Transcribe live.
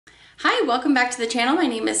Hi, welcome back to the channel. My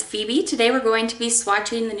name is Phoebe. Today we're going to be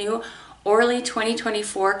swatching the new Orly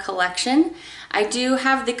 2024 collection. I do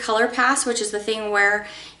have the Color Pass, which is the thing where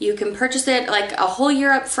you can purchase it like a whole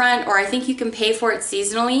year up front, or I think you can pay for it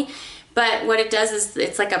seasonally. But what it does is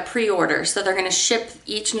it's like a pre-order, so they're going to ship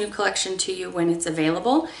each new collection to you when it's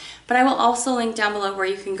available. But I will also link down below where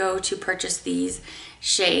you can go to purchase these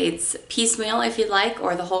shades piecemeal if you'd like,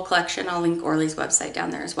 or the whole collection. I'll link Orly's website down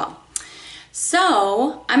there as well.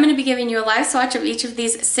 So I'm going to be giving you a live swatch of each of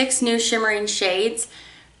these 6 new shimmering shades.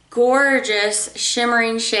 Gorgeous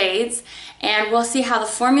shimmering shades, and we'll see how the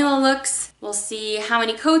formula looks. We'll see how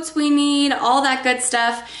many coats we need, all that good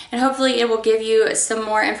stuff, and hopefully it will give you some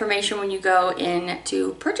more information when you go in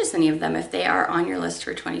to purchase any of them if they are on your list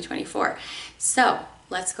for 2024. So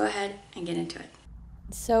let's go ahead and get into it.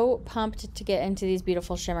 So pumped to get into these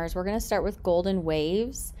beautiful shimmers. We're going to start with Golden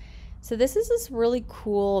Waves. So this is this really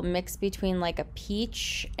cool mix between like a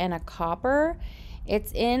peach and a copper.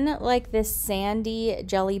 It's in like this sandy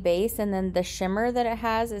jelly base, and then the shimmer that it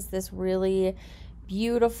has is this really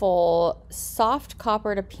beautiful soft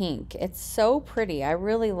copper to pink. It's so pretty. I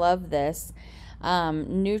really love this.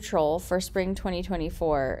 Neutral for spring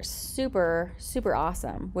 2024. Super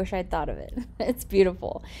awesome. Wish I'd thought of it. It's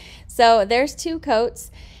beautiful. So there's 2 coats.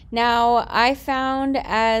 Now, I found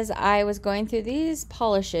as I was going through these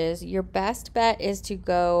polishes, your best bet is to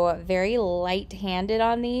go very light-handed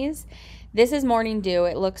on these. This is Morning Dew.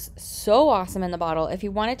 It looks so awesome in the bottle. If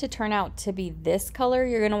you want it to turn out to be this color,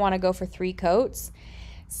 you're going to want to go for 3 coats.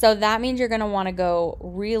 So that means you're going to want to go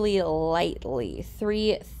really lightly,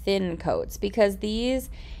 3 thin coats, because these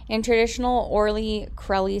in traditional Orly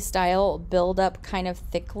Crelly style build up kind of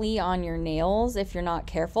thickly on your nails if you're not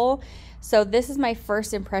careful. So this is my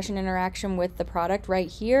first impression interaction with the product right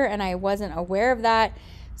here, and I wasn't aware of that.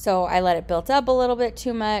 So I let it build up a little bit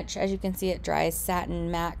too much. As you can see, it dries satin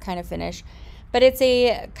matte kind of finish, but it's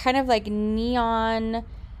a kind of like neon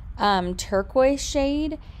turquoise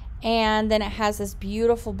shade. And then it has this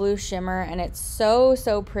beautiful blue shimmer, and it's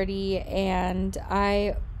so pretty, and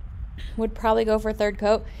I would probably go for a 3rd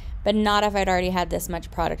coat, but not if I'd already had this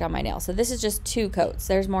much product on my nail. So this is just 2 coats.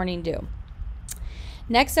 There's Morning Dew.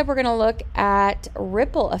 Next up, we're going to look at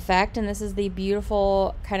Ripple Effect, and this is the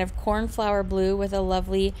beautiful kind of cornflower blue with a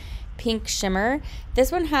lovely pink shimmer.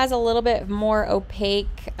 This one has a little bit more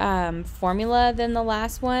opaque formula than the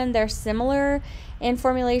last one. They're similar in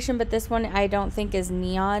formulation, but this one I don't think is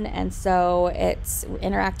neon, and so it's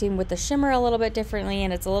interacting with the shimmer a little bit differently,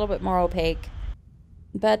 and it's a little bit more opaque.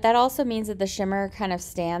 But that also means that the shimmer kind of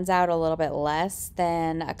stands out a little bit less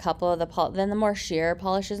than a couple of the more sheer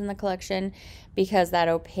polishes in the collection, because that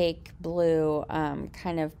opaque blue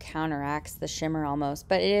kind of counteracts the shimmer almost,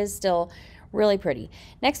 but it is still really pretty.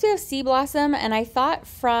 Next we have Sea Blossom, and I thought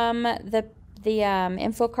from the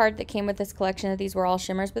info card that came with this collection that these were all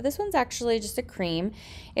shimmers, but this one's actually just a cream.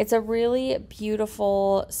 It's a really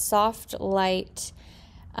beautiful soft light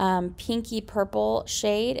pinky purple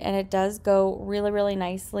shade, and it does go really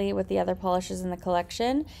nicely with the other polishes in the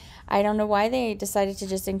collection. I don't know why they decided to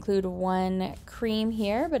just include 1 cream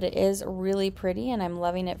here, but it is really pretty, and I'm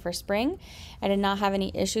loving it for spring. I did not have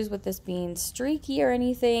any issues with this being streaky or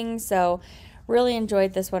anything, so really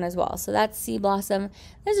enjoyed this one as well. So that's Sea Blossom.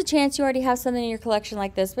 There's a chance you already have something in your collection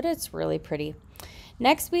like this, but it's really pretty.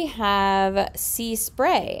 Next we have Sea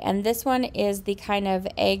Spray, and this one is the kind of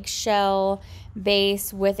eggshell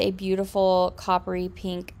base with a beautiful coppery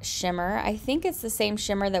pink shimmer. I think it's the same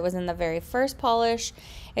shimmer that was in the very first polish.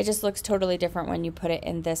 It just looks totally different when you put it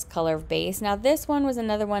in this color of base. Now this one was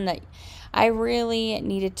another one that I really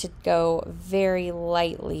needed to go very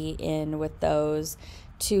lightly in with those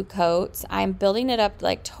 2 coats. I'm building it up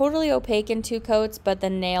like totally opaque in 2 coats, but the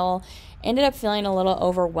nail ended up feeling a little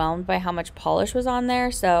overwhelmed by how much polish was on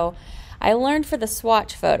there. So I learned for the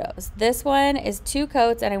swatch photos. This one is 2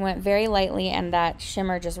 coats, and I went very lightly, and that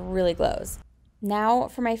shimmer just really glows. Now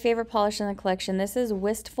for my favorite polish in the collection. This is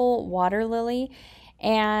Wistful Water Lily,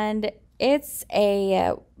 and it's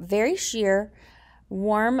a very sheer,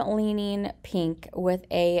 warm leaning pink with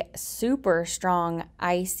a super strong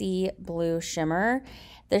icy blue shimmer.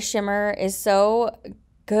 The shimmer is so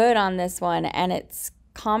good on this one, and its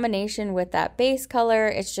combination with that base color,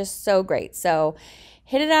 it's just so great. So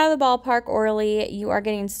hit it out of the ballpark, Orly. You are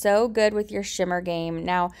getting so good with your shimmer game.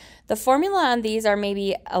 Now, the formula on these are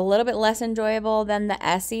maybe a little bit less enjoyable than the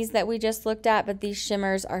Essies that we just looked at, but these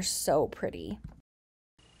shimmers are so pretty.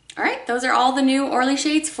 All right, those are all the new Orly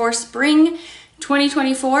shades for spring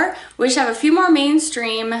 2024. We just have a few more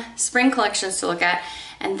mainstream spring collections to look at,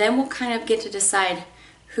 and then we'll kind of get to decide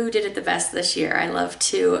who did it the best this year. I love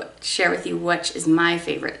to share with you which is my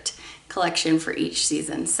favorite collection for each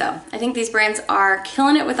season. So I think these brands are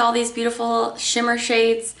killing it with all these beautiful shimmer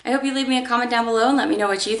shades. I hope you leave me a comment down below and let me know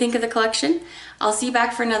what you think of the collection. I'll see you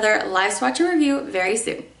back for another live swatch and review very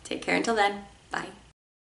soon. Take care until then. Bye.